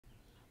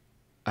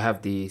I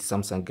have the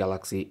Samsung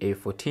Galaxy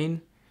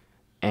A14,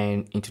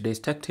 and in today's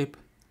tech tip,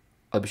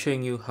 I'll be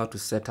showing you how to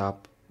set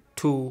up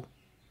two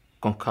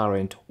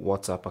concurrent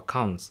WhatsApp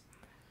accounts.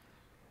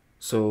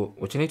 So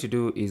what you need to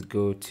do is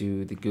go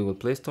to the Google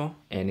Play Store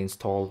and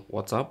install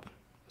WhatsApp.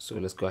 So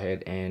let's go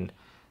ahead and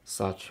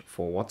search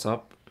for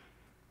WhatsApp.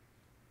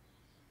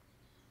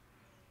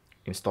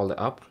 Install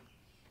the app.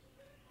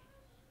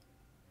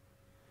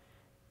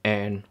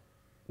 And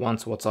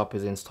once WhatsApp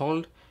is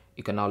installed,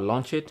 you can now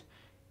launch it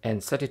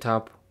and set it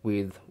up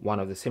with one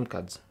of the SIM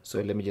cards. So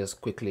let me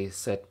just quickly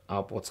set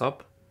up WhatsApp.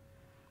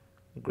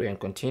 Agree and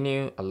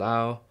continue,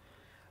 allow.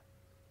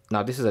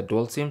 Now this is a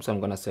dual SIM, so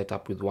I'm going to set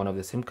up with one of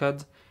the SIM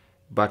cards,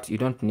 but you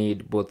don't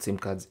need both SIM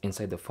cards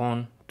inside the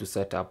phone to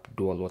set up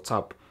dual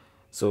WhatsApp.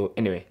 So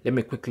anyway, let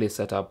me quickly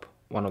set up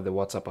one of the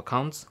WhatsApp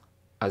accounts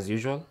as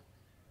usual.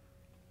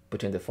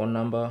 Put in the phone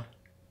number.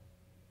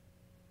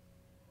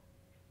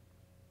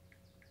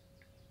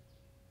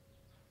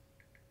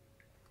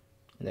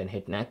 And then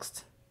hit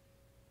next.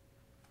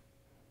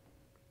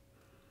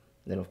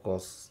 Then of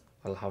course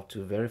I'll have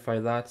to verify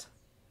that.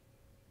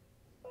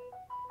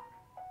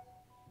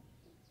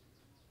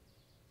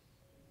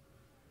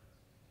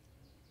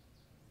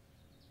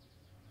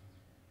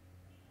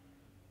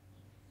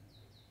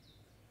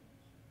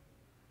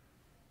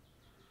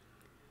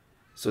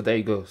 So there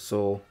you go.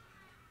 So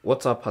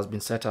WhatsApp has been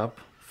set up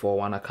for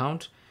one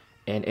account,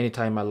 and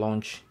anytime I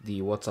launch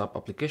the WhatsApp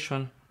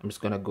application, I'm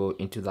just going to go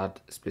into that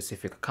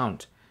specific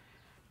account.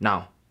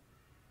 Now,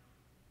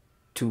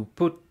 to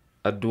put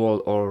a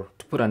dual or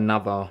to put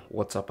another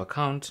WhatsApp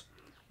account,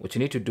 what you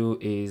need to do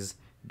is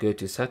go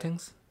to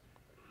settings.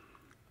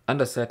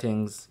 Under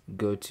settings,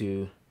 go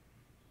to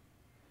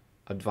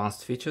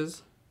advanced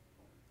features.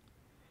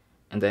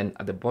 And then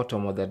at the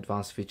bottom of the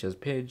advanced features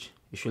page,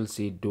 you should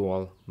see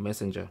dual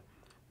messenger.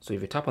 So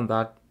if you tap on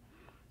that,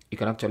 you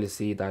can actually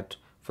see that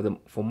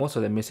for most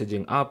of the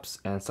messaging apps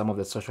and some of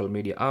the social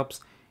media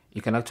apps,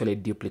 you can actually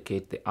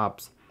duplicate the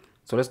apps.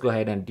 So let's go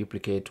ahead and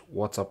duplicate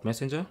WhatsApp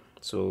Messenger.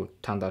 So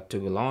turn that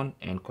toggle on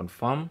and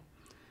confirm,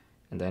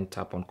 and then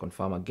tap on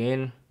confirm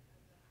again.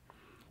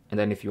 And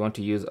then if you want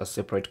to use a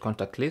separate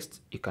contact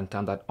list, you can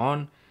turn that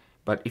on.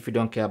 But if you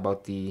don't care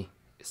about the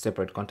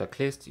separate contact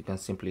list, you can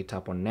simply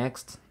tap on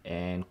next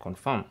and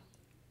confirm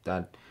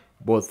that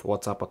both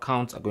WhatsApp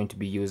accounts are going to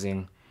be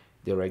using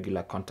the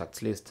regular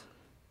contacts list.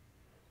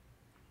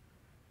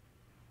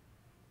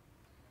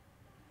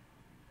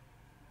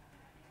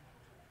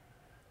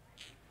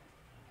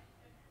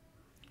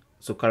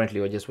 So currently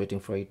we're just waiting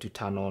for it to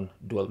turn on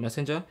dual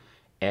messenger,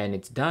 and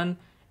it's done.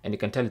 And you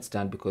can tell it's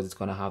done because it's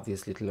going to have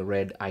this little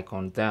red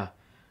icon there.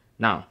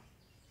 Now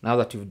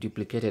that you've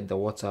duplicated the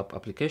WhatsApp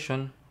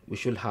application, we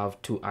should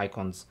have two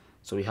icons.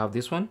 So we have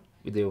this one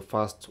with the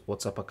first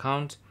WhatsApp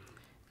account,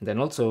 and then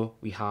also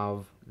we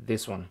have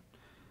this one.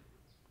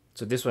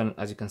 So this one,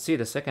 as you can see,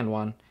 the second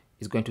one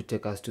is going to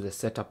take us to the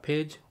setup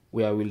page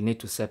where we'll need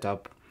to set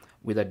up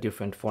with a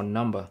different phone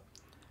number.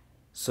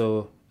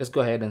 So let's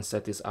go ahead and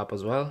set this up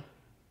as well.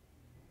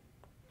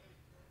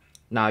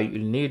 Now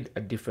you'll need a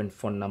different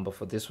phone number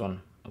for this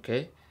one,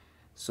 okay?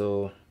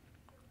 So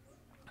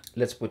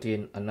let's put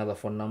in another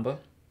phone number.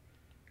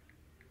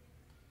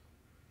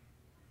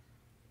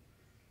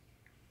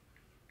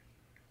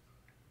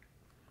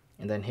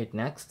 And then hit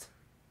next.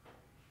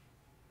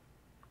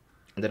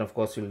 And then of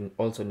course you'll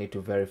also need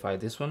to verify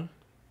this one.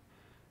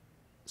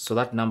 So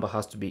that number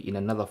has to be in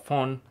another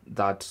phone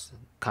that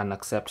can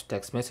accept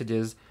text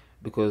messages,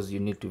 because you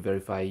need to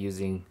verify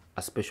using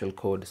a special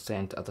code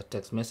sent as a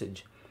text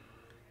message.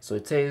 So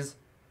it says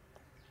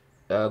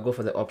go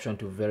for the option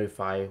to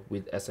verify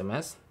with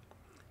SMS.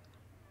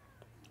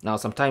 Now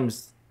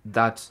sometimes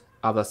that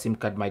other SIM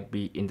card might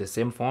be in the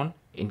same phone,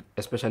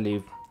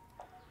 especially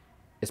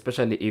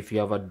if you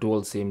have a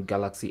dual SIM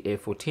Galaxy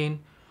A14,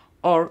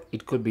 or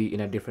it could be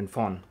in a different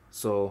phone.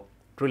 So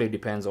it really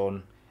depends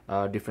on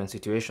different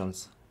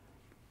situations.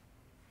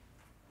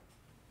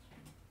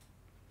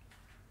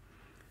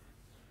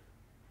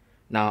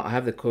 Now I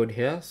have the code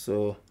here,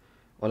 so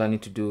all I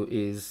need to do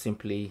is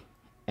simply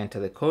enter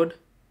the code.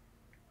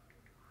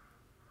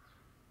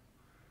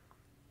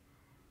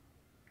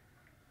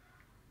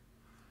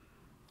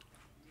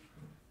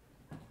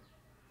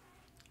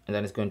 And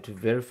then it's going to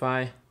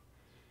verify,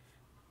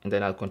 and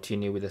then I'll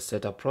continue with the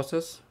setup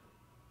process.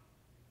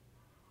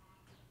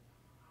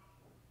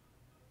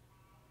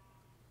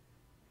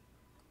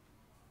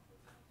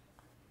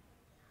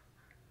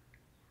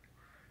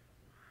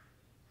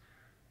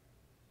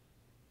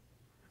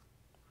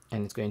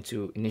 And it's going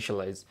to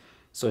initialize.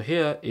 So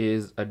here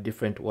is a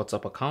different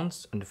WhatsApp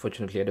accounts.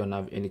 Unfortunately, I don't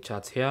have any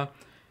chats here,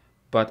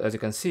 but as you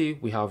can see,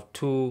 we have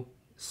two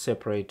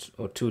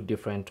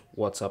different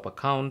WhatsApp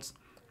accounts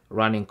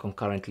running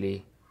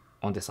concurrently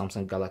on the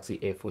Samsung Galaxy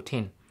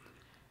A14.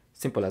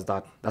 Simple as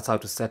that. That's how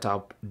to set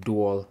up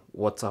dual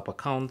WhatsApp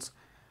accounts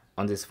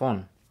on this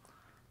phone.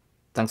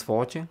 Thanks for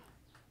watching.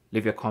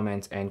 Leave your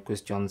comments and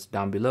questions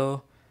down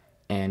below,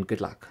 and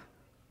good luck.